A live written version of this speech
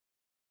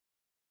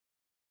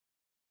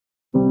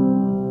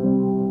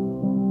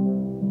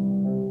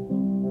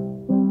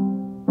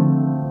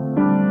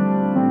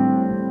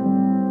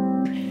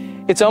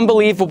It's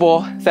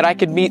unbelievable that I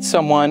could meet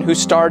someone who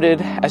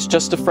started as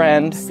just a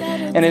friend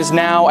and is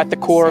now at the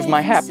core of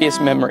my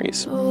happiest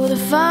memories.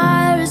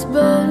 I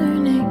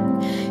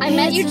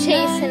met you,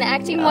 Chase, in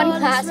Acting 1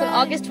 class on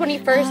August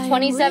 21st,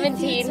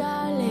 2017.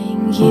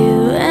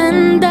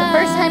 The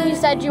first time you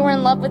said you were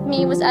in love with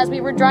me was as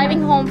we were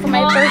driving home from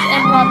my first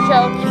improv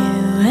show,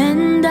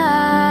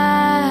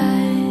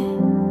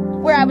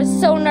 where I was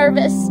so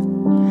nervous.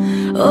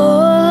 You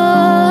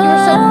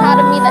were so proud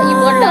of me that you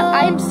blurted out,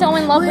 "I am so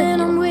in love with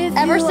you."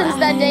 Ever since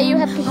that day, you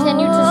have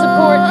continued to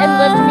support and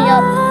lift me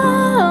up.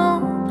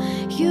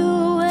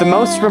 The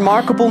most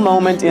remarkable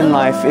moment in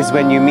life is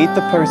when you meet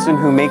the person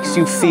who makes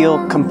you feel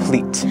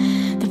complete.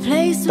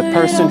 The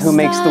person who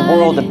makes the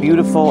world a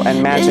beautiful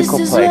and magical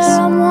place.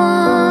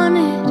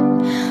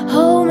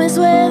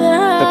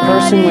 The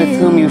person with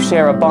whom you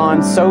share a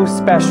bond so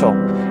special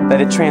that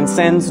it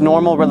transcends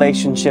normal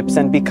relationships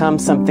and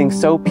becomes something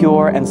so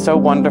pure and so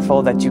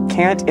wonderful that you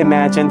can't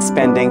imagine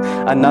spending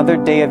another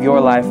day of your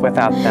life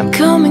without them.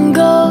 Come and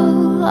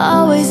go,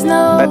 always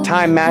know. But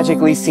time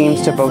magically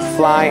seems to both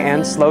fly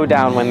and slow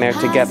down when they're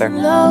together.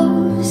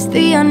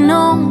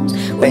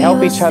 They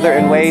help each other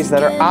in ways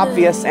that are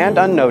obvious and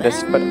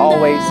unnoticed, but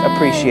always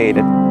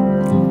appreciated.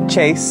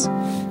 Chase,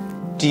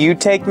 do you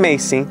take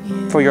Macy,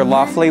 for your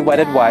lawfully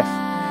wedded wife,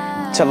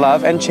 to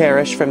love and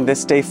cherish from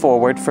this day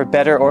forward, for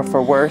better or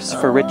for worse,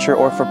 for richer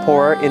or for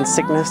poorer, in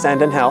sickness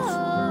and in health?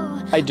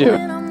 I do.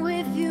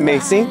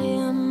 Macy,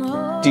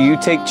 do you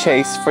take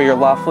Chase, for your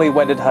lawfully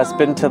wedded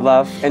husband, to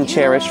love and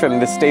cherish from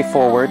this day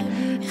forward,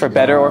 for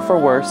better or for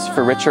worse,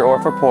 for richer or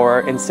for poorer,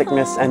 in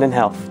sickness and in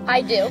health?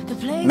 I do.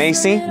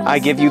 Macy, I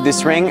give you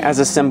this ring as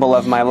a symbol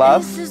of my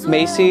love.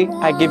 Macy,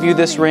 I give you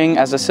this ring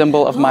as a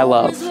symbol of my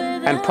love.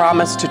 And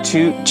promise to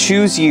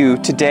choose you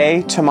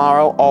today,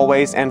 tomorrow,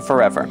 always, and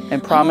forever.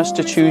 And promise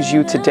to choose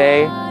you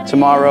today,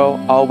 tomorrow,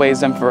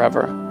 always, and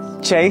forever.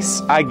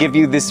 Chase, I give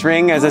you this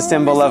ring as a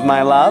symbol of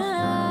my love.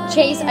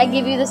 Chase, I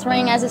give you this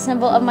ring as a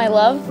symbol of my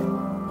love.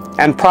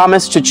 And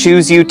promise to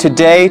choose you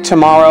today,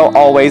 tomorrow,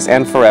 always,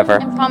 and forever.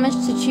 And promise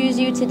to choose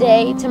you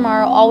today,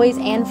 tomorrow, always,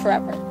 and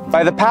forever.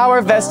 By the power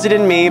vested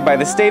in me by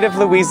the state of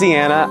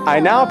Louisiana, I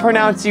now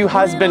pronounce you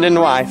husband and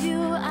wife.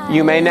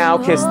 You may now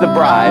kiss the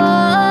bride.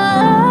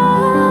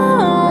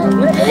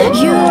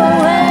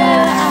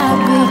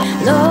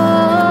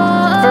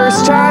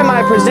 First time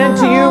I present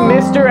to you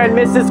Mr. and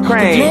Mrs.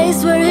 Crane. The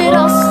place where it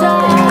all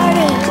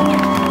started.